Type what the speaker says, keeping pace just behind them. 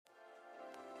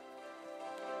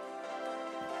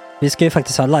Vi ska ju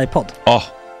faktiskt ha livepodd. Ja,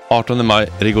 18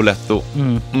 maj, Rigoletto.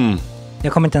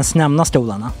 Jag kommer inte ens nämna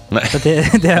stolarna. Nej. För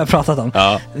det har jag pratat om.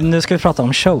 Ja. Nu ska vi prata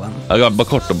om showen. Ja, bara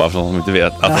kort då, bara för de som inte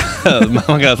vet.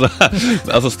 Man kan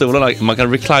alltså stolarna, man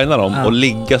kan reclina dem och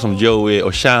ligga som Joey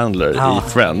och Chandler i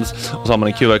Friends. Och så har man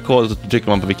en QR-kod och så trycker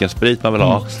man på vilken sprit man vill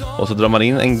ha. Och så drar man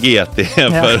in en GT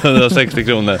för 160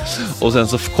 kronor. Och sen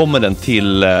så kommer den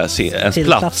till ens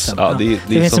plats. Ja, det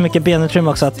finns så mycket benutrymme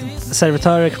också att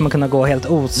servitörer kommer kunna gå helt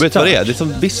ostört. Vet du vad det är? Det är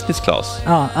som business class.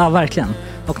 Ja, verkligen.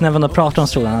 Och när man då pratar om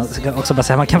stolarna så kan jag också bara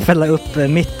säga att man kan fälla upp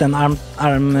mitten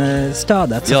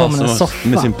armstödet så får man en soffa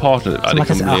med sin partner. Ja, det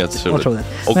kommer bli helt otroligt.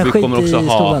 Och men vi kommer också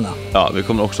stolarna. vi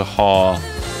kommer också ha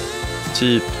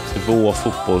typ 2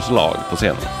 fotbollslag på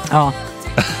scenen. Ja.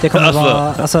 Det kommer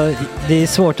vara, alltså det är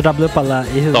svårt att rabbla upp alla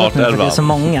i huvudet nu för det är så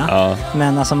många. Ja.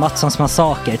 Men alltså Mattssons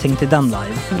massaker, tänk till den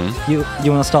live.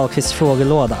 Jonas Dahlqvists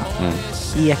frågelåda.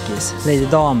 Ekis, Lady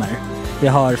Damer. Vi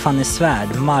har Fanny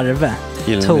Svärd, Marve,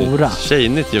 Tora.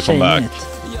 Tjejnytt gör comeback.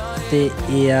 Det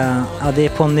är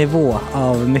på en nivå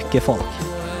av mycket folk.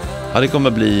 Ja, det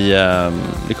kommer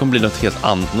bli något helt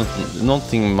annat.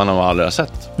 Någonting man har aldrig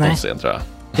sett på scen, tror jag.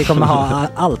 Vi kommer ha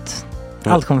allt.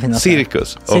 Allt kommer finnas.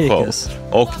 Cirkus.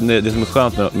 Och det som är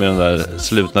skönt med de där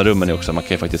slutna rummen är också att man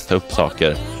kan ju faktiskt ta upp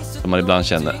saker som man ibland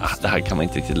känner det här kan man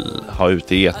inte riktigt ha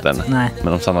ute i etern. Nej.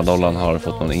 Men om Sanna Dollan har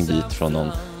fått någon invit från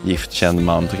någon giftkänd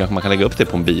man så kanske man kan lägga upp det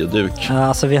på en bioduk. Ja,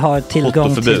 alltså vi har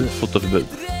tillgång till fotoförbud.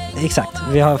 Exakt,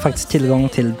 vi har faktiskt tillgång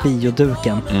till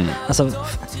bioduken. Alltså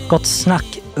gott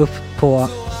snack upp på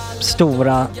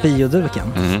stora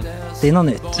bioduken. Det är något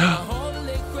nytt.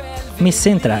 Missa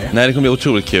inte det här. Nej, det kommer bli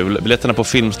otroligt kul. Biljetterna på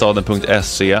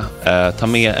filmstaden.se. Ta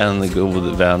med en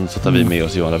god vän så tar vi med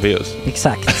oss Johan Rabaeus.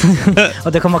 Exakt.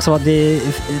 Och det kommer också vara det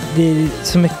är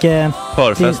så mycket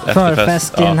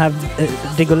förfest i den här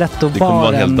Rigoletto-baren. Det kommer vara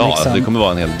en hel dag. Liksom. Det kommer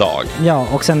vara en hel dag. Ja,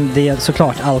 och sen det är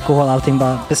såklart alkohol, allting.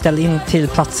 Bara beställ in till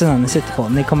platserna ni sitter på.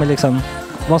 Ni kommer liksom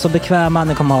vara så bekväma,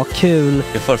 ni kommer ha kul.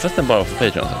 Är förfesten bara för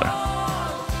Patreon eller?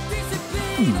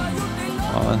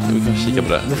 Ja, vi kan kika på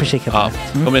det. Vi får kika på det.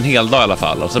 Det kommer en hel dag i alla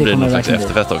fall. Och så blir det någon slags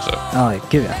efterfest också. Ja,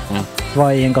 gud ja.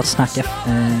 Vad är en gott snack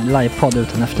livepodd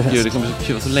utan efterfest? Gud, det kommer bli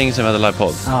kul. Så länge sedan vi hade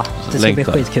livepodd. Ja, det ska bli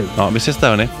skitkul. Ja, vi ses där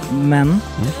hörni. Men,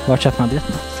 vart köper man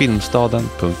biljetterna?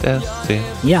 Filmstaden.se.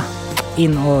 Ja,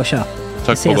 in och köp.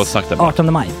 Tack på gott snack där.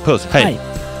 18 maj. Puss, hej.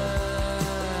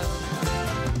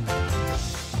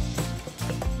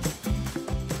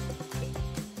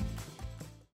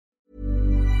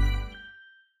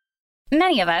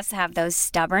 Many of us have those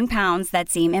stubborn pounds that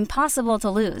seem impossible to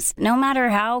lose, no matter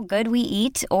how good we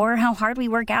eat or how hard we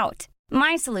work out.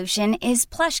 My solution is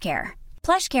PlushCare.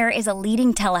 PlushCare is a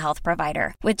leading telehealth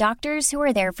provider with doctors who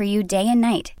are there for you day and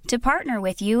night to partner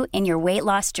with you in your weight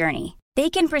loss journey. They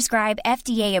can prescribe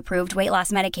FDA-approved weight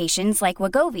loss medications like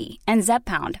Wegovy and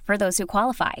Zepbound for those who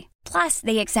qualify. Plus,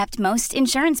 they accept most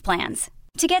insurance plans.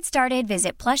 To get started,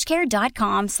 visit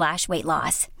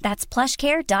plushcare.com/weightloss. That's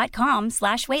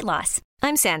plushcare.com/weightloss.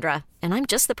 I'm Sandra, and I'm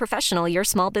just the professional your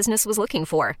small business was looking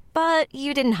for. But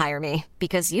you didn't hire me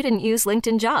because you didn't use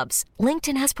LinkedIn Jobs.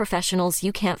 LinkedIn has professionals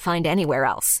you can't find anywhere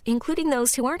else, including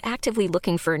those who aren't actively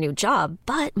looking for a new job,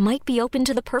 but might be open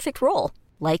to the perfect role,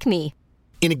 like me.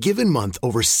 In a given month,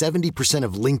 over 70%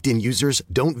 of LinkedIn users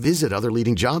don't visit other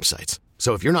leading job sites.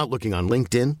 So if you're not looking on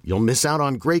LinkedIn, you'll miss out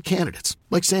on great candidates,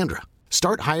 like Sandra.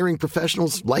 Start hiring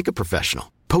professionals like a professional.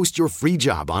 Post your free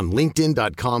job on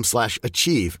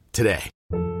linkedin.com/achieve today.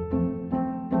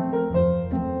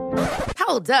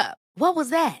 Hold up. What was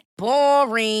that?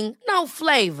 Boring. No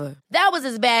flavor. That was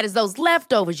as bad as those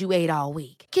leftovers you ate all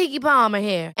week. Keke Palmer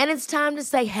here. And it's time to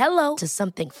say hello to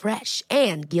something fresh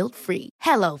and guilt-free.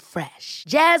 Hello Fresh.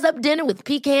 Jazz up dinner with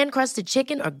pecan-crusted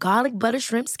chicken or garlic butter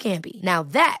shrimp scampi. Now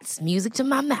that's music to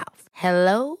my mouth.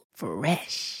 Hello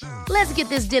Fresh. Let's get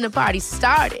this dinner party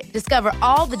started. Discover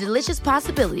all the delicious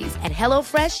possibilities at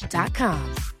hellofresh.com.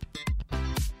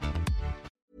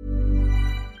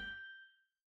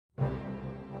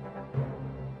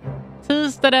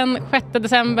 Tisdag den 6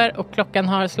 december och klockan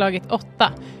har slagit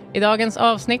 8. I dagens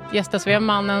avsnitt gästas vi av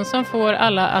mannen som får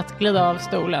alla att glida av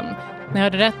stolen. Ni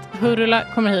hörde rätt, Hurula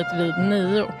kommer hit vid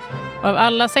 9. Och av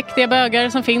alla sektiga bögar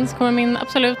som finns kommer min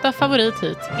absoluta favorit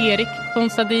hit. Erik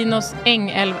Konstadinos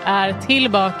Ängelv är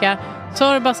tillbaka.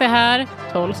 Sorbas är här,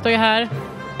 Tolstoj är här,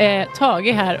 Tage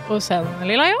är här och sen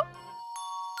lilla jag.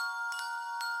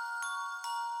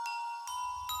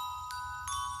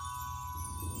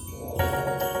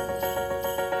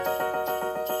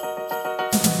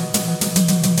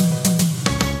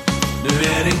 Nu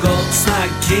är det gott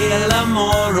snack hela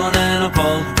morgonen och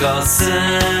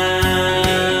podcasten.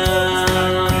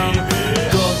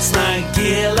 Gott snack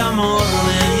hela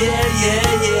morgonen, yeah.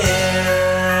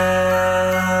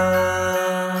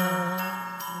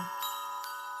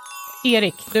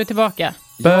 Erik, du är tillbaka.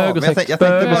 Bög och sex, jag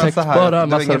tänkte bara så här, det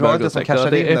var ingen radio som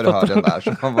cashade in när du hörde den där.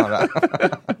 Så man bara...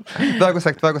 bög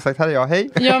och sex, här är jag, hej.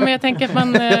 Ja, men jag tänker att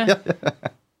man...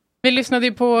 Vi lyssnade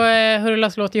ju på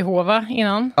Hurlas låt Jehova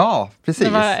innan. Ja, precis.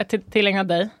 Det var tillägnad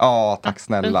dig. Ja, tack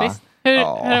snälla. Hur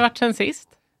har det varit sen sist?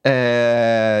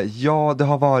 Ja, det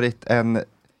har varit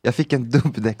jag fick en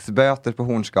dubbdäcksböter på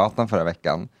Hornsgatan förra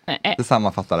veckan. Det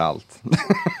sammanfattar allt.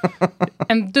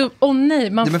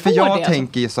 Nej, man får det. För jag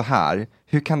tänker ju så här.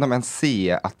 Hur kan de ens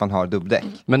se att man har dubbdäck?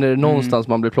 Men är det någonstans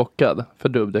man blir plockad för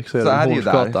dubbdäck så är det ju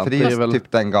där. För det är väl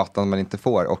typ den gatan man inte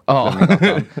får. Och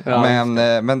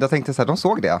men jag tänkte så här, de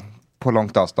såg det på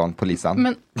långt avstånd,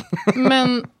 polisen.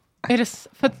 Men är det...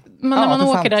 För att när man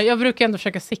åker där, jag brukar ändå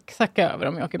försöka zigzacka över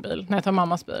om jag åker bil. När jag tar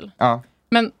mammas bil. Ja.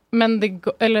 Men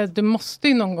du måste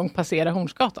ju någon gång passera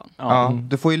Hornsgatan. Ja,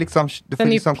 du får ju liksom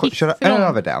köra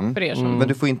över den. Men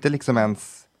du får inte liksom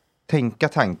ens tänka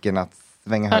tanken att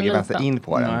svänga höger vänster in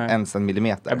på den. Ens en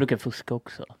millimeter. Jag brukar fuska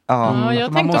också.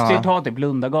 Man måste ju ta typ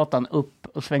Lundagatan upp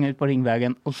och svänga ut på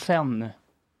Ringvägen. Och sen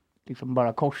liksom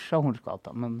bara korsa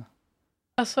Hornsgatan. Men...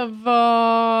 Alltså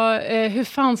hur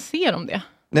fan ser de det?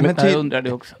 Nej, men jag undrar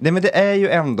det också. Nej, men det är ju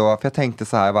ändå, för jag tänkte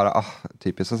så här bara,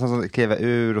 typiskt, så klev jag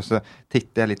ur och så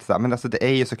tittade jag lite så här, men alltså det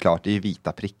är ju såklart, det är ju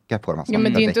vita prickar på de här. Ja,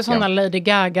 men det är ju inte sådana Lady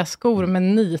Gaga-skor med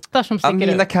nitar som sticker ut.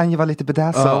 Mina kan ju vara lite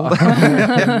bedazzled.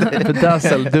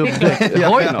 Bedazzled dubbdäck.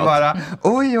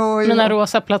 Oj. Mina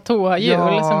rosa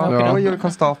platåhjul som åker oj,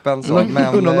 konstapeln.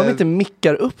 Undrar om de inte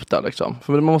mickar upp där liksom,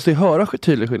 för man måste ju höra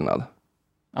tydlig skillnad.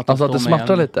 Alltså att det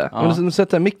smartar lite. Ja. Men du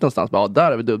sätter en mick någonstans, bara,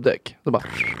 där är vi dubbdäck. Så bara,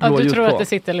 du tror att det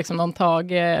sitter liksom någon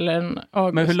Tage eller en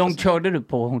August. Men hur långt körde du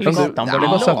på Hornsgatan? Var det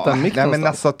bara sätta en mick någonstans? Men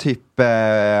alltså typ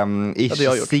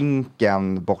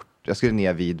Sinken bort. Jag skulle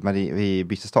ner vid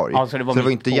Bytestorg. Så det var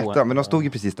inte jättebra, men de stod ju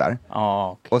precis där.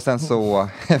 Okay. Och sen så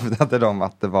hävdade de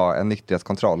att det var en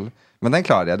nykterhetskontroll. Men den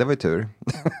klarade jag, det var ju tur.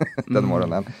 Den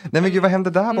morgonen. Nej men gud, vad hände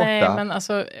där borta? Nej men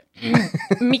alltså,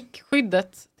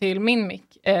 mickskyddet till min mick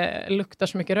luktar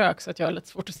så mycket rök så att jag har lite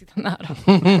svårt att sitta nära.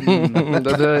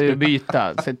 Det är ju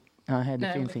byta. Så,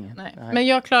 det finns inget. Nej. Men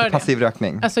jag klarar det. Passiv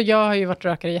rökning. Alltså jag har ju varit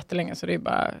rökare jättelänge så det är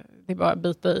bara att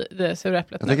bita i det sura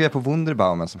äpplet. Jag tänker vi är på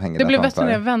Wunderbaumen som hänger det där. Det blir bättre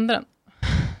när jag vänder den.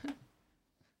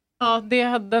 Ja,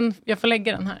 jag får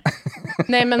lägga den här.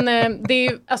 Nej men det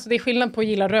är skillnad på att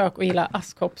gilla rök och gilla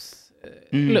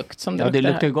askkoppslukt som det luktar. Det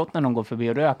luktar ju gott när någon går förbi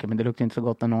och röker, men det luktar inte så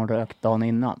gott när någon rökt dagen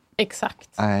innan. Exakt.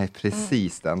 Nej,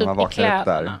 precis den. Typ man vaknar upp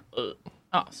där.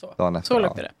 Ja, så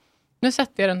luktar det. Nu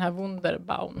sätter jag den här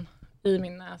Wunderbaum i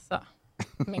min näsa.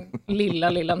 Min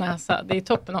lilla näsa. Det är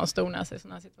toppen av en stor näsa i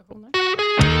sådana här situationer.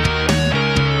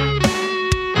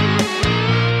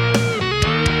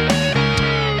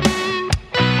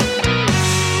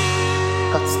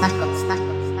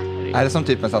 Är det som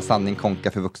typ en sån här sanning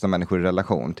konka för vuxna människor i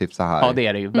relation? Typ så här. Ja, det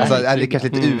är det ju. Alltså, är det kanske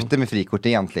lite ute med frikort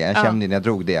egentligen? Jag kände när jag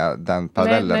drog den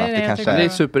parallellen. Nej, att det kanske det är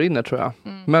superinne tror jag.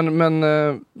 Men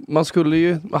man skulle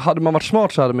ju, hade man varit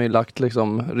smart så hade man ju lagt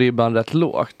liksom ribban rätt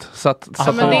lågt. Så att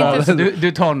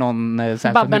du tar någon så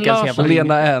här, Babben Larsson.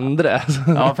 Lena Endre.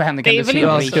 Ja, för henne kan du se.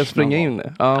 Jag ska springa in.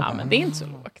 Ja, men det är inte så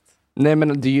lågt. Nej,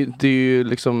 men det är ju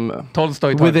liksom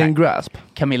Tolstoy within grasp.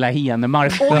 Camilla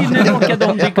Henemark. Oj, nu råkade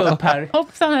de dyka upp här.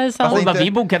 Hoppsan hejsan. Oj, vad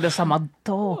vi bokade samma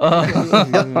dag.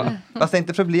 Fast det är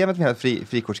inte problemet med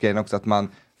frikortsgrejen också att man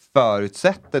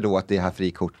förutsätter då att det här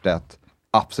frikortet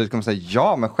absolut kommer säga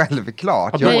ja, men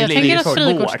självklart. Jag tänker att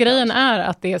frikortsgrejen är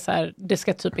att det är så här, det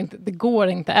ska typ inte, det går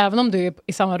inte, även om du är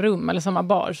i samma rum eller samma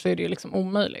bar så är det ju liksom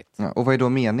omöjligt. Ja, och vad är då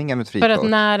meningen med ett frikort? För att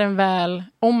när den väl,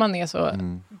 om man är så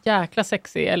jäkla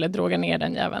sexig eller drogar ner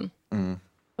den jäveln,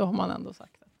 då har man ändå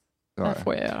sagt det. Det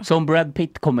får jag göra. Så om Brad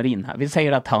Pitt kommer in här, vi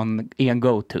säger att han är en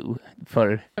go-to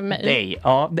för mig. Dig.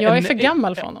 Ja, jag är för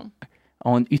gammal för honom.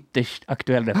 Ja, en ytterst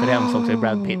aktuell referens också i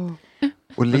Brad Pitt.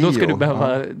 Och Leo, men då ska du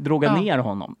behöva droga ner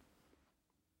honom.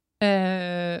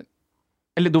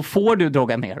 Eller då får du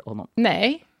droga ner honom.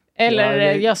 Nej.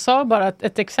 Eller jag sa bara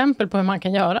ett exempel på hur man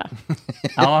kan göra.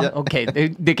 Ja,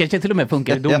 okej. Det kanske till och med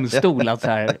funkar i domstol att så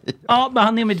här. Ja, men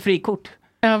han är med ett frikort.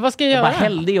 Ja, vad ska jag göra? Bara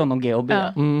hällde i honom GHB.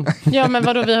 Ja, men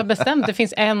vadå, vi har bestämt. Det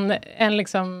finns en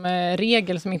liksom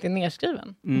regel som inte är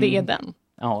nedskriven. Det är den.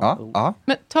 Ja.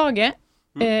 Men Tage,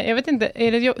 jag vet inte,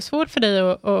 är det svårt för dig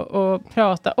att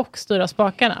prata och styra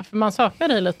spakarna? För man saknar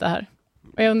dig lite här.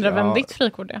 Och jag undrar vem ditt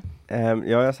frikort är.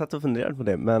 Ja, jag satt och funderade på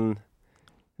det, men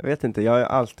jag vet inte, jag har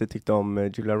alltid tyckt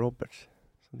om Julia Roberts.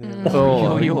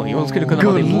 Hon skulle kunna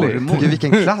vara din mormor. Gud,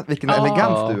 vilken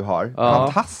elegans du har.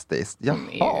 Fantastiskt.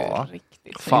 Jaha.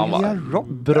 Fan vad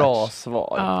bra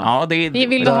svar. Ja, det är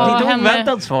vill du ha lite henne,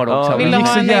 oväntat svar också. Vill du ha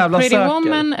henne Pretty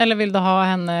Woman eller vill du ha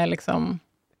henne liksom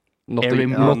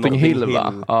Notting Hill,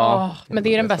 va? Ja. Men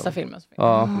det är den bästa filmen.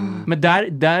 Ja. Men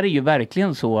där är ju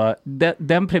verkligen så,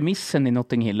 den premissen i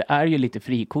Notting Hill är ju lite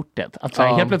frikortet. Att så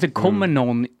här, helt plötsligt kommer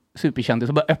någon superkändis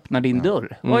och bara öppnar din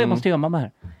dörr. Jag måste gömma mig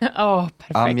här. Ja,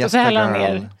 perfekt. Och så häller han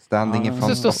ner. Standing in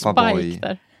front of a boy.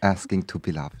 Där. Asking to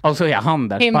be loved. Och så är han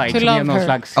där, Spike, som är någon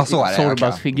slags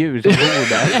Sorbas-figur som bor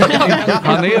där.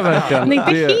 Han är verkligen... Ni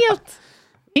är inte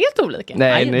helt olika.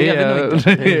 Nej,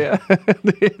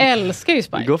 älskar ju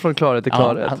Spike. Det går från klarhet till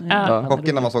klarhet.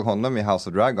 Chocken när man såg honom i House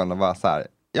of Dragon och var så här,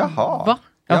 jaha. Va?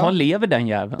 Jaha, lever den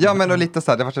jäveln? Ja, men då lite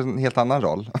så här, det var en helt annan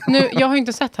roll. Nu, jag har ju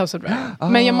inte sett House of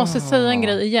Dragon. Men jag måste säga en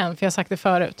grej igen, för jag har sagt det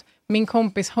förut. Min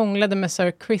kompis hånglade med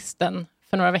Sir Kristen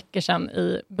för några veckor sedan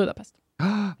i Budapest.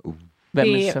 Vem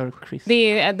är Sir Kristen?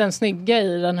 Det är den snygga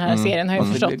i den här serien, har jag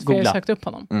förstått. För jag har sökt upp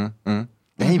honom.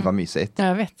 Nej, vad mysigt.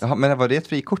 Jag vet. Jaha, men var det ett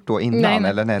frikort då innan? Nej,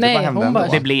 eller nej, det var hände hon ändå.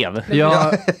 Det blev.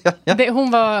 Ja.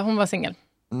 Hon var singel.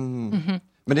 Men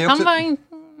det är också... Han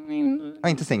var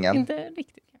inte singel? Inte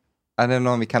riktigt. Är det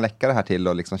någon vi kan läcka det här till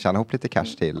och liksom tjäna ihop lite cash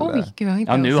till? Oj, gud, jag har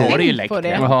inte nu har det ju läckt på det.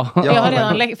 Ja. Jag har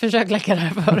redan försökt läcka det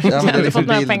här förut. Ja, men det är liksom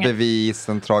några pengar. bildbevis,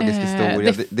 en tragisk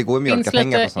historia. Det går ju mjölka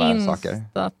pengar på sådana här saker.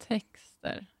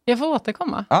 Insta-texter. Jag får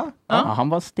återkomma. Ja, han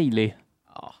var stilig.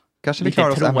 Kanske vi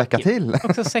klarar oss en vecka till.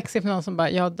 Också sexig för någon som bara,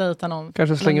 jag dejtar någon.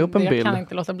 Kanske slänga upp en bild. Jag kan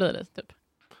inte låta bli det, typ.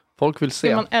 Folk vill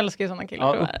se. Man älskar ju sådana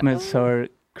killar. Ja, upp med Sir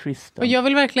Kristen. Och jag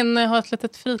vill verkligen ha ett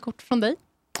litet frikort från dig.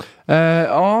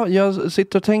 Ja, jag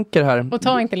sitter och tänker här. Och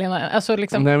ta inte Lena. Alltså,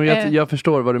 liksom, nej, men jag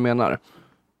förstår vad du menar.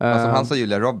 Alltså, han sa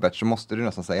Julia Roberts, så måste du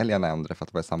nästan säga Lena Endre för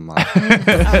att det var samma.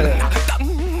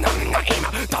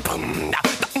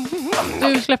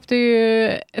 Du släppte ju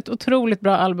ett otroligt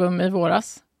bra album i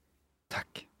våras.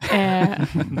 Tack.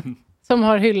 Som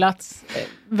har hyllats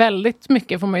väldigt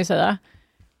mycket, får man ju säga.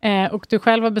 Och du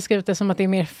själv har beskrivit det som att det är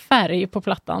mer färg på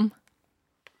plattan.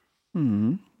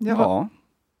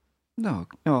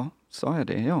 Ja, sa jag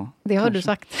det? Ja. Det har du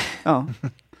sagt. Ja.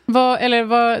 Vad är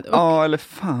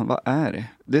det?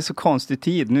 Det är så konstig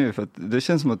tid nu, för att det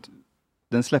känns som att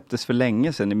den släpptes för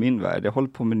länge sedan i min värld. Jag håller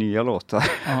på med nya låtar.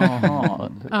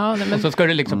 Och så ska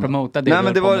du liksom promota det. Nej,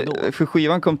 men det var, för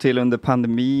skivan kom till under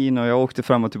pandemin och jag åkte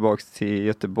fram och tillbaka till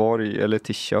Göteborg, eller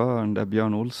till Tjörn där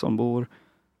Björn Olsson bor.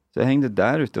 Så jag hängde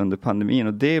där ute under pandemin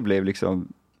och det blev liksom,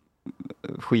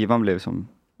 skivan blev som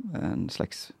en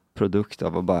slags produkt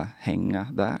av att bara hänga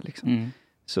där liksom.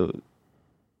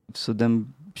 Så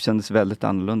den kändes väldigt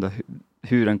annorlunda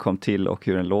hur den kom till och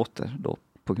hur den låter då,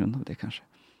 på grund av det kanske.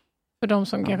 För de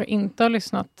som kanske inte har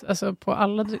lyssnat alltså, på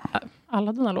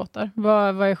alla dina låtar,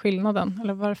 vad är skillnaden?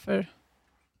 Eller varför?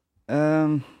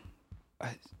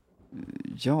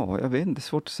 Ja, jag vet inte, det är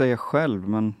svårt att säga själv,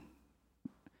 men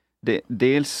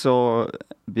dels så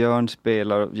Björn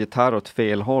spelar gitarr åt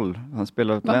fel håll. Han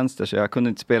spelar åt vänster, så jag kunde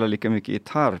inte spela lika mycket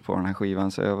gitarr på den här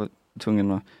skivan, så jag var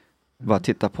tvungen att bara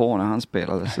titta på när han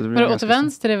spelade. Så det men åt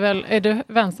vänster är du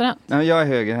vänsterhänt? Ja, jag är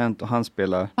högerhänt och han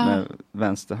spelar med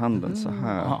vänsterhanden så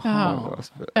här.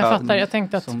 Jag fattar, jag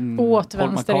tänkte att åt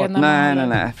vänster är när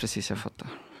Nej, precis, jag fattar.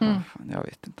 Jag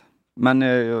vet inte. Men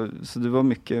så det var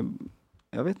mycket,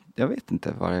 jag vet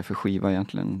inte vad det är för skiva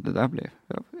egentligen det där blev.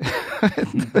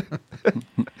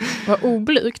 Vad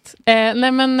oblygt.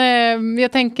 Nej, men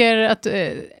jag tänker att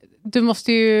du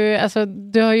måste ju, alltså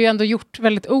du har ju ändå gjort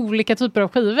väldigt olika typer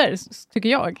av skivor, tycker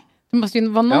jag. Det måste ju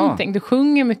vara någonting. Ja. Du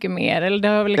sjunger mycket mer. Eller det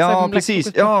har liksom ja,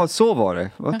 precis. Ja, så var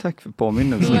det. Tack för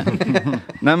påminnelsen.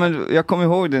 Nej, men jag kommer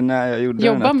ihåg det när jag gjorde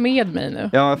Jobba med mig nu.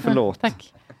 Ja, förlåt.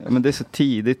 Tack. Ja, men det är så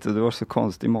tidigt och det var så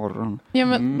konstigt imorgon. Ja,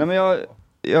 men... Nej, men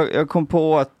jag kom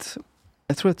på att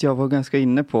jag tror att jag var ganska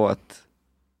inne på att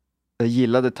jag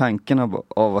gillade tanken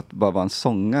av att bara vara en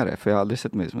sångare. För jag har aldrig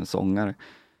sett mig som en sångare.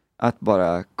 Att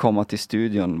bara komma till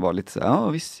studion var lite så här, ja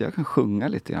visst, jag kan sjunga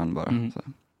lite grann bara. Så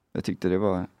jag tyckte det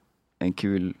var en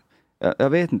kul, jag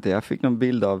vet inte, jag fick någon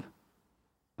bild av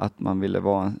att man ville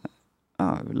vara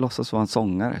låtsas vara en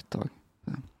sångare ett tag.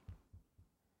 Så.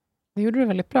 Det gjorde du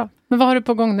väldigt bra. Men vad har du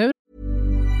på gång nu?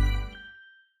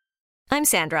 I'm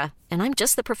Sandra, and I'm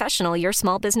just the professional your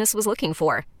small business was looking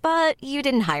for. But you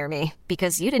didn't hire me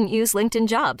because you didn't use LinkedIn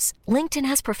Jobs. LinkedIn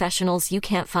has professionals you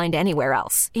can't find anywhere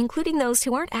else, including those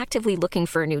who aren't actively looking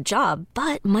for a new job,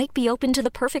 but might be open to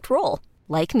the perfect role,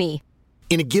 like me.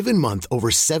 In a given month, over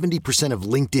 70%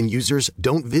 of LinkedIn users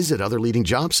don't visit other leading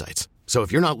job sites. So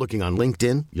if you're not looking on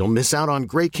LinkedIn, you'll miss out on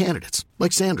great candidates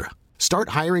like Sandra. Start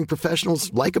hiring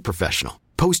professionals like a professional.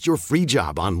 Post your free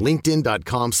job on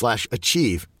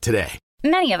linkedin.com/achieve today.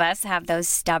 Many of us have those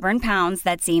stubborn pounds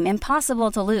that seem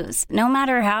impossible to lose, no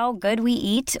matter how good we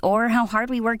eat or how hard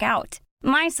we work out.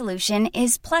 My solution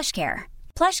is PlushCare.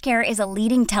 PlushCare is a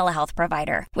leading telehealth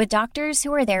provider with doctors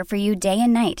who are there for you day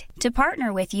and night to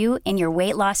partner with you in your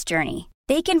weight loss journey.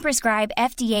 They can prescribe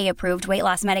FDA-approved weight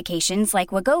loss medications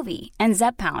like Wegovy and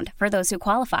Zepbound for those who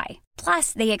qualify.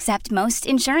 Plus, they accept most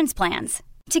insurance plans.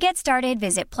 To get started,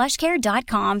 visit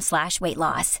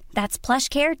plushcare.com/weightloss. That's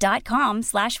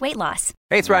plushcare.com/weightloss.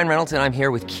 Hey, it's Ryan Reynolds, and I'm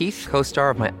here with Keith,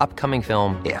 co-star of my upcoming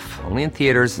film, If, only in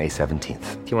theaters May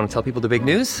 17th. Do you want to tell people the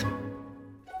big news?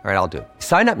 All right, I'll do it.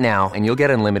 Sign up now and you'll get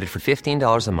unlimited for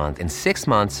 $15 a month and 6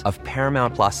 months of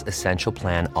Paramount Plus Essential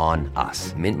Plan on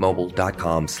us.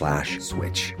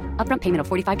 Mintmobile.com/switch. Upfront payment of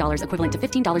 $45 equivalent to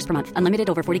 $15 per month. Unlimited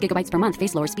over 40 gigabytes per month.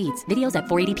 Face lower speeds. Videos at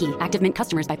 480p. Active Mint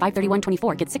customers by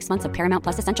 531.24 get 6 months of Paramount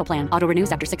Plus Essential Plan. Auto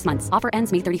renews after 6 months. Offer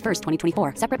ends May 31st,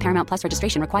 2024. Separate Paramount Plus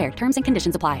registration required. Terms and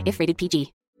conditions apply if rated PG.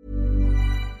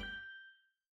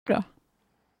 Bra.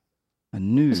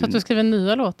 Men nu... Så att du skriver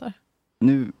nya låtar?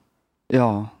 Nu...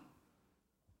 Ja,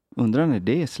 undrar när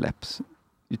det släpps.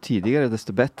 Ju tidigare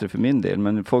desto bättre för min del.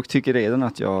 Men folk tycker redan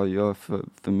att jag gör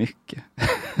för mycket.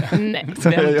 Nej,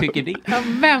 vem tycker det? Ja,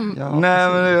 vem? Ja,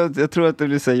 nej, men jag tror att det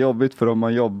blir så jobbigt för dem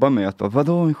man jobbar med. Att bara,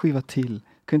 vadå en skiva till?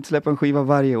 Kan inte släppa en skiva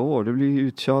varje år. Det blir ju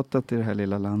uttjatat i det här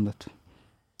lilla landet.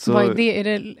 Så... Vad är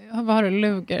det? Vad har du,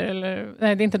 Luger? Eller,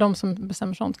 nej, det är inte de som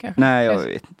bestämmer sånt kanske. Nej, jag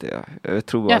vet inte. Jag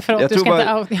tror bara... Ja, förlåt, jag du tror ska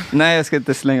bara, inte nej, jag ska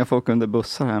inte slänga folk under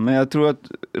bussar här. Men jag tror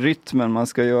att rytmen man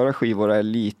ska göra skivor är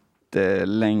lite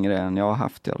längre än jag har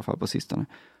haft i alla fall på sistone.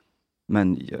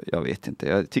 Men jag vet inte.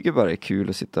 Jag tycker bara det är kul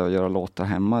att sitta och göra låtar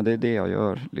hemma. Det är det jag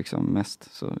gör liksom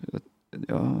mest. Så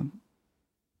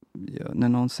när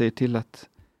någon säger till att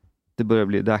det börjar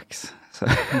bli dags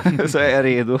så är jag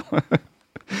redo.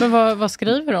 Men vad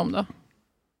skriver du om då?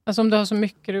 Alltså om du har så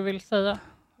mycket du vill säga.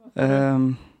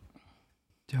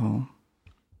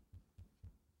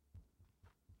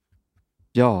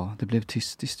 Ja, det blev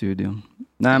tyst i studion.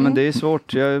 Nej, men det är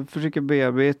svårt. Jag försöker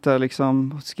bearbeta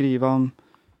liksom, skriva om.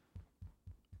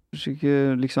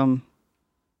 Försöker liksom.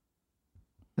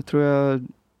 Jag tror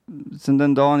sen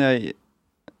den dagen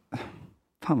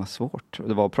fan vad svårt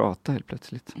det var att prata helt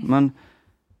plötsligt. Men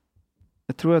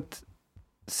jag tror att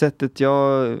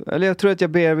jag tror att jag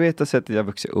bearbetar sättet jag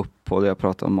vuxit upp på, det jag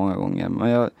pratat om många gånger. Men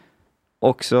jag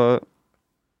också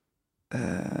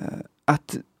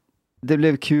att det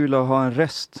blev kul att ha en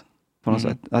röst på något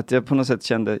sätt. Att jag på något sätt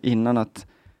kände innan att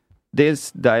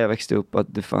dels där jag växte upp att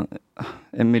det fanns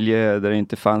en miljö där det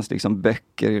inte fanns liksom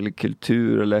böcker eller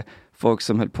kultur eller folk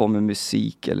som höll på med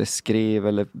musik eller skrev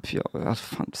eller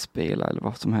spela eller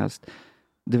vad som helst.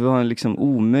 Det var en liksom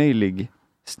omöjlig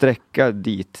sträcka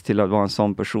dit till att vara en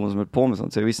sån person som höll på med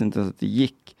sånt. Så jag visste inte ens att det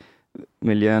gick.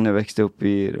 Miljön jag växte upp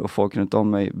i och folk runt om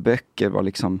mig, böcker var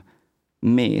liksom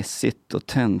mesigt och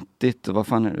töntigt. Och vad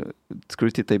fan ska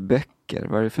du titta i böcker?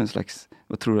 Vad är det för en slags,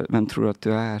 vem tror du att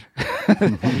du är?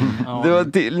 Det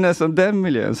var nästan den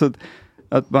miljön. Så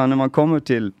att bara när man kommer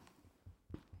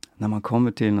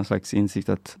till någon slags insikt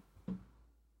att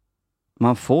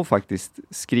man får faktiskt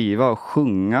skriva och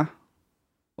sjunga.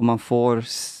 Och man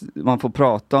får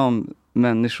prata om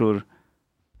människor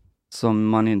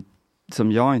som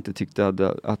jag inte tyckte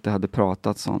att det hade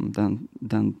pratats om.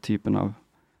 Den typen av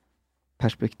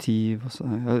perspektiv. Och så.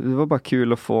 Det var bara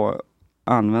kul att få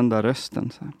använda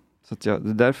rösten. Så att det är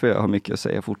därför jag har mycket att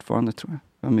säga fortfarande, tror jag.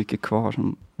 Jag har mycket kvar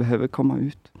som behöver komma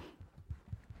ut.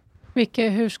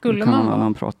 Hur skulle man vara?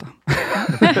 Annan prata.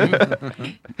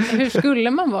 Hur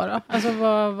skulle man vara? Alltså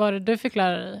vad var det du fick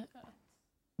lära dig?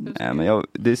 Nej, men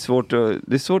det är svårt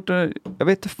att jag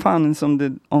vet inte fan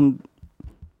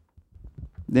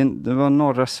det var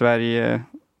norra Sverige,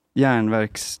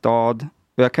 järnverksstad,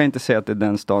 och jag kan inte säga att det är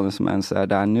den staden som ens är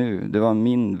där nu. Det var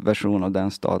min version av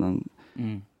den staden.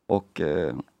 Och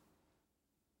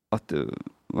att det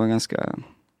var ganska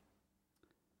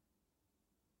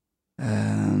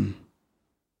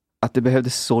att det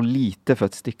behövdes så lite för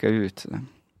att sticka ut.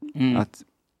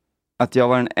 Att jag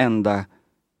var den enda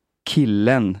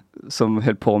killen som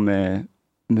höll på med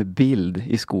bild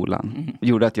i skolan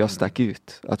gjorde att jag stack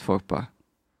ut. Att folk bara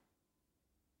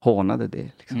hånade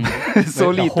det. Liksom.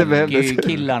 Så lite behövdes.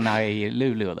 Killarna i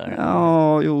Luleå där.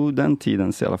 Ja, den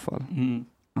tiden i alla fall.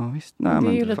 Ja, visst.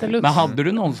 Nej, men hade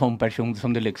du någon sån person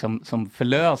som du liksom som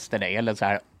förlöste dig? Eller så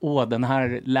här, den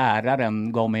här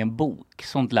läraren gav mig en bok.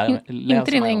 Sånt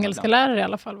inte din engelska lärare i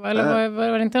alla fall, va? Eller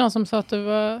var det inte någon som sa att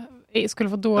du skulle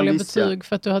få dåliga betyg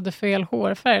för att du hade fel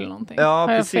hårfärg eller någonting? Ja,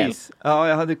 precis. Ja,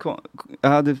 jag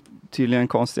hade tydligen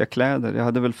konstiga kläder. Jag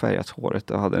hade väl färgat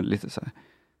håret och hade lite så här.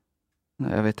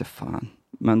 Nej, jag vet inte fan.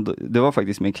 Men det var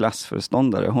faktiskt min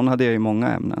klassföreståndare. Hon hade jag i många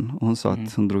ämnen. Och hon sa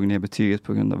att hon drog ner betyget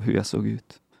på grund av hur jag såg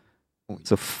ut.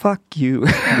 Så fuck you.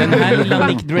 Den här lilla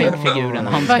Nick Drake-figuren.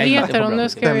 Vad heter hon? Nu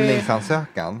ska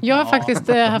Stämningsansökan. Jag har faktiskt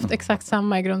haft exakt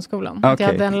samma i grundskolan. Okay. Jag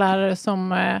hade en lärare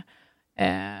som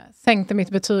sänkte mitt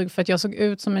betyg för att jag såg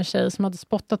ut som en tjej som hade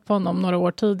spottat på honom några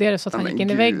år tidigare så att han gick in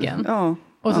i väggen. Ja.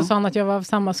 Och så sa han att jag var av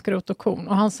samma skrot och korn.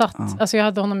 Och han satt, alltså jag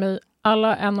hade honom i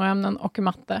alla NO-ämnen och i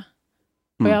matte.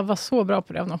 Och jag var så bra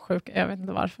på det av någon sjuk, jag vet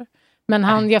inte varför.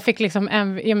 Men jag fick liksom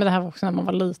men det här var också när man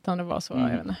var liten, det var så, jag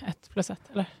vet inte, 1+1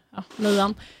 eller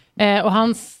 9. Och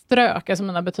han strök alltså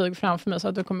mina betyg framför mig så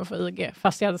att du kommer få IG.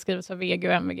 Fast jag hade skrivit så VG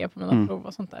och MVG på mina prov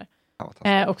och sånt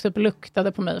där. Och typ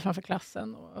luktade på mig framför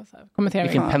klassen. Och så här, kommenterade.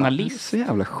 Vilken penalist. Så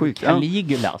jävla sjukt.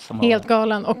 Caligula. Helt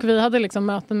galen. Och vi hade liksom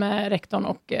möten med rektorn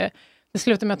och det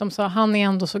slutade med att de sa han är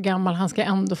ändå så gammal, han ska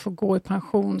ändå få gå i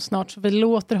pension snart så vi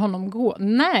låter honom gå.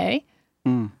 Nej,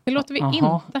 det låter vi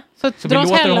inte. Så vi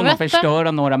låter honom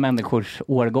förstöra några människors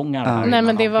årgångar. Nej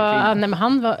men det var, men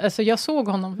han var, alltså jag såg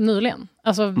honom nyligen.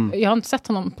 Alltså jag har inte sett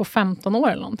honom på 15 år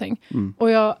eller någonting.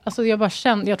 Och jag bara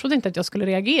kände, jag trodde inte att jag skulle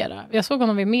reagera. Jag såg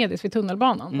honom vid Medis vid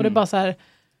tunnelbanan och det bara så här,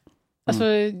 alltså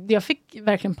jag fick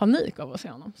verkligen panik av att se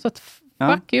honom. Så att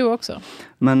fuck you också.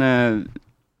 Men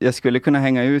jag skulle kunna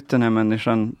hänga ut den här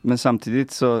människan, men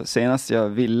samtidigt så senast jag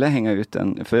ville hänga ut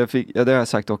den, för jag fick, det har jag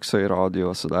sagt också i radio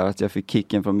och sådär, att jag fick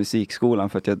kicken från musikskolan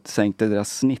för att jag sänkte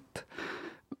deras snitt.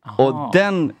 Och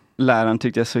den läraren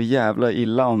tyckte jag så jävla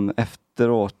illa om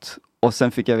efteråt. Och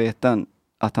sen fick jag veta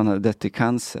att han hade dött i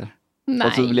cancer. Nej.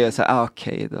 Och så blev jag så här,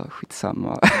 okej då,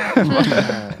 skitsamma.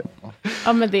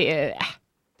 Ja men det är...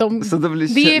 det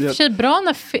är i och för sig bra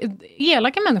när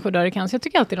elaka människor dör i cancer. Jag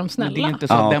tycker alltid de är snälla. Men det är inte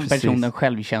så att den personen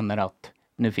själv känner att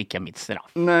nu fick jag mitt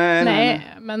straff. Nej.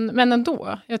 Men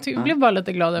ändå. Jag blev bara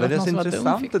lite glad över att någon som var dum. Det är så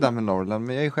intressant det där med Norrland.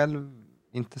 Men jag är själv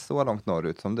inte så långt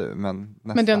norrut som du. Men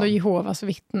det är ändå Jehovas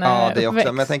vittne. Ja, det är också.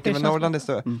 Men jag tänker med Norrland är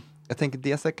så... Jag tänker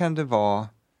dels kan det vara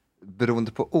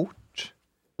beroende på ort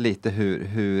lite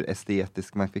hur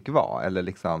estetisk man fick vara. Eller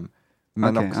liksom...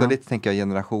 Men också lite tänker jag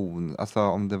generation. Alltså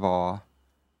om det var...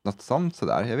 Något sånt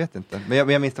sådär, jag vet inte. Men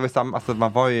jag minns det var samma, alltså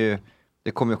man var ju,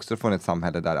 det kom ju också från ett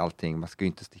samhälle där allting, man ska ju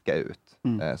inte sticka ut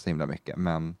så himla mycket.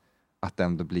 Men att det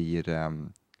ändå blir,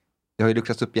 det har ju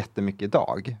luxats upp jättemycket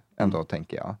idag ändå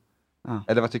tänker jag.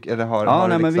 Eller vad tycker, eller har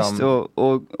nej, liksom... men visst,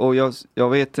 och jag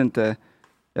vet inte,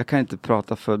 jag kan inte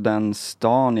prata för den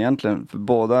stan egentligen. För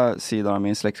båda sidor av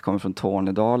min släkt kommer från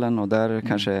Tornedalen och där är det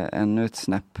kanske ännu ett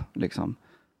snäpp liksom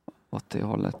åt det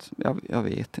hållet. Jag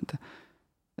vet inte.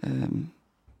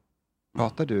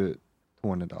 Pratar du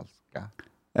tornedalska?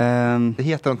 Det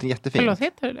heter någonting jättefint. Förlåt,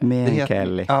 heter det?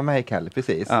 Meänkieli. Ja, meänkieli,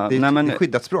 precis. Ja, det är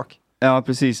skyddat språk. Ja,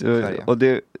 precis. Och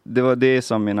det var det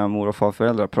som mina mor- och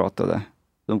farföräldrar pratade.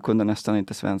 De kunde nästan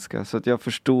inte svenska. Så att jag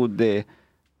förstod det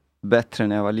bättre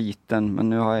när jag var liten. Men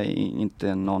nu har jag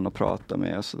inte någon att prata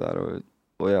med och sådär.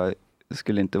 Och jag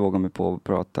skulle inte våga mig på att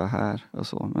prata här och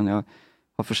så. Men jag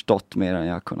har förstått mer än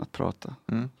jag har kunnat prata.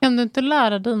 Kan du inte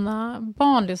lära dina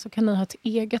barn det så kan ni ha ett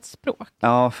eget språk?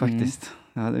 Ja, faktiskt.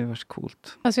 Ja, det har varit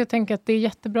coolt. Alltså jag tänker att det är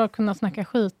jättebra att kunna snacka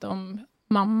skit om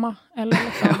mamma. Eller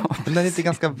liksom. Men det är inte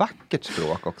ganska vackert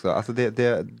språk också. Alltså det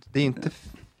är inte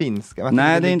finska.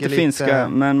 Nej, det är inte finska.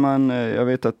 Men jag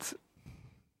vet att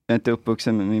jag är inte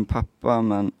uppvuxen med min pappa,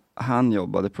 men han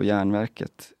jobbade på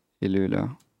järnverket i Luleå.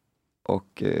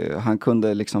 Och han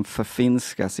kunde liksom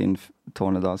förfinska sin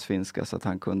tornedalsfinska så att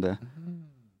han kunde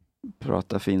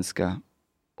prata finska.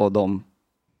 Och de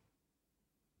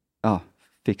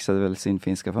fixade väl sin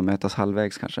finska för att mötas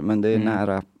halvvägs kanske. Men det är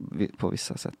nära på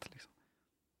vissa sätt. Liksom.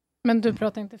 Men du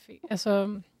pratar inte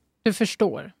alltså, du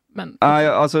förstår. Men...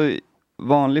 alltså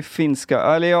vanlig finska.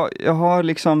 Eller jag har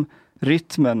liksom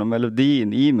rytmen och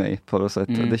melodin i mig på något sätt.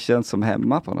 Och det känns som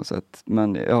hemma på något sätt.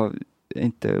 Men jag är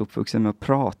inte uppvuxen med att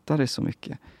prata det så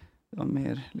mycket. Det var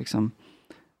mer liksom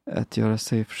att göra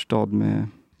sig förstådd med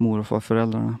mor- och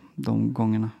farföräldrarna de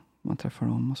gångerna man träffar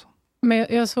dem och så. Men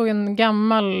jag såg en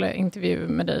gammal intervju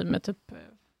med dig med typ,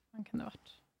 vad kan det ha varit?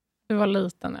 Du var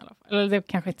liten i alla fall. Eller det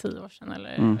kanske är 10 år sedan.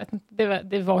 Eller, jag vet inte,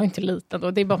 det var inte liten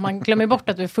då. Det är bara man glömmer bort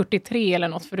att du är 43 eller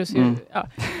något. För du ser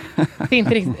det är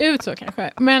inte riktigt ut så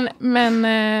kanske.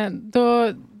 Men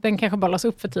då, den kanske bara lades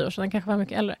upp för 10 år sedan. Den kanske var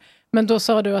mycket äldre. Men då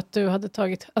sa du att du hade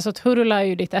tagit, alltså att Hurula är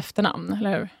ju ditt efternamn,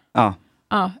 eller hur? Ja.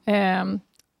 Ja,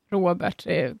 Robert,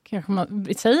 kanske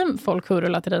säger folk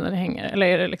Hurula till dig när det hänger? Eller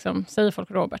är det liksom, säger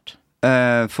folk Robert?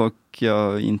 Folk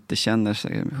jag inte känner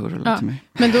säger Hurula till mig.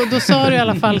 Men då sa du i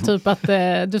alla fall typ att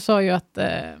du sa ju att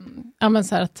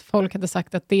så här, att folk hade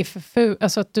sagt att det är för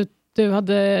alltså att du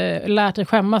hade lärt dig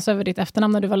skämmas över ditt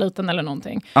efternamn när du var liten eller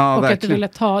någonting. Ja, och verkligen. att du ville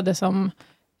ta det som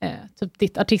typ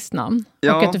ditt artistnamn.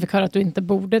 Ja. Och att du fick höra att du inte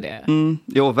borde det.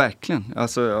 Jo, verkligen.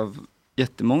 Alltså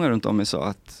jättemånga runt om mig sa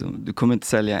att du kommer inte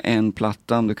sälja en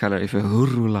platta om du kallar dig för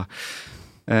Hurula.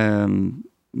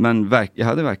 Men jag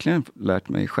hade verkligen lärt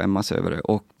mig skämmas över det.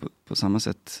 Och på samma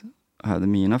sätt hade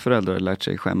mina föräldrar lärt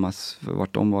sig skämmas för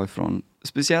vart de var ifrån.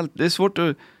 Speciellt, det är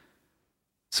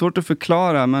svårt att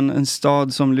förklara, men en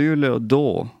stad som Luleå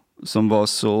då, som var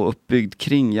så uppbyggd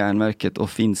kring järnverket och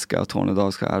finska och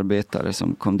tornedalska arbetare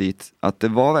som kom dit, att det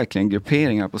var verkligen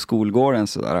grupperingar på skolgården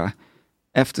sådär.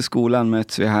 Efter skolan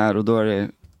möts vi här och då är det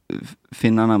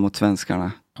finnarna mot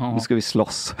svenskarna. Nu ska vi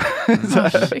slåss.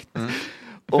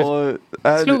 Och,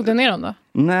 slog du ner dem då?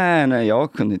 Nej,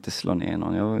 jag kunde inte slå ner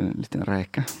någon. Jag var en liten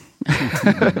räka.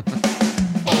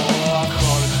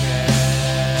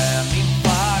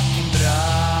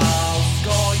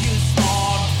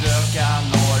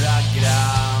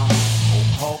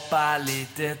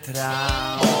 Lite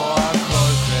tram och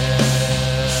Jorge,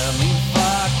 min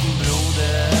fucking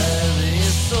broder. Det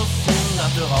är så synd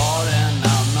att du har en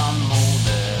annan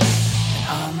moder.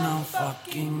 En annan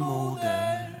fucking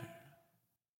moder.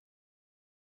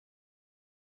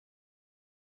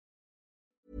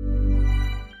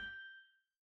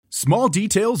 Small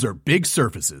details are big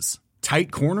surfaces.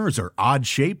 Tight corners are odd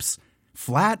shapes.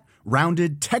 Flat,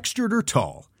 rounded, textured, or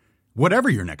tall. Whatever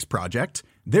your next project,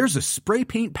 there's a spray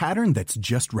paint pattern that's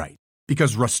just right.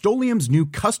 Because Rust-Oleum's new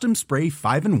Custom Spray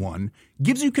 5-in-1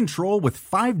 gives you control with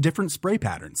 5 different spray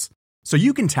patterns. So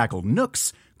you can tackle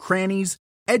nooks, crannies,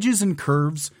 edges, and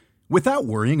curves without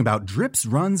worrying about drips,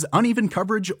 runs, uneven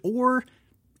coverage, or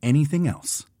anything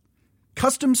else.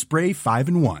 Custom Spray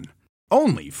 5-in-1.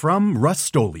 Only from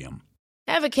Rust-Oleum.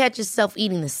 Ever catch yourself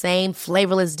eating the same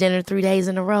flavorless dinner 3 days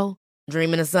in a row?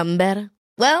 Dreaming of something better?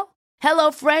 Well,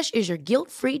 HelloFresh is your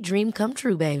guilt-free dream come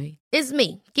true, baby. It's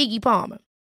me, Keke Palmer.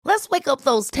 Let's wake up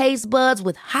those taste buds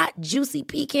with hot, juicy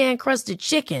pecan-crusted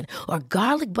chicken or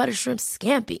garlic butter shrimp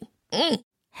scampi.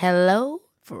 Hello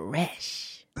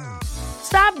Fresh.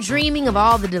 Stop dreaming of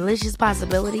all the delicious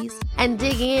possibilities and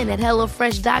dig in at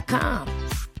HelloFresh.com.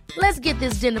 Let's get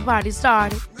this dinner party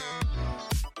started.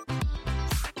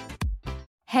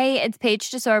 Hey, it's Paige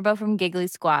DeSorbo from Giggly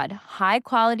Squad. High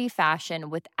quality fashion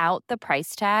without the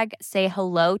price tag. Say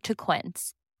hello to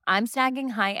Quince. I'm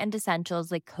snagging high-end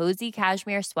essentials like cozy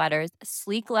cashmere sweaters,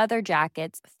 sleek leather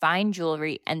jackets, fine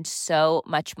jewelry, and so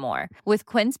much more. With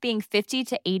Quince being 50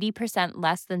 to 80%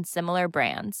 less than similar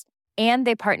brands. And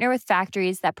they partner with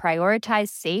factories that prioritize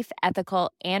safe,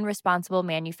 ethical, and responsible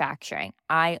manufacturing.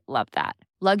 I love that.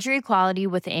 Luxury quality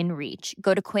within reach.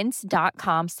 Go to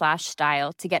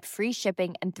quince.com/style to get free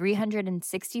shipping and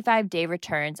 365-day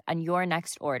returns on your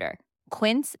next order.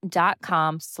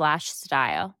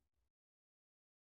 Quince.com/style.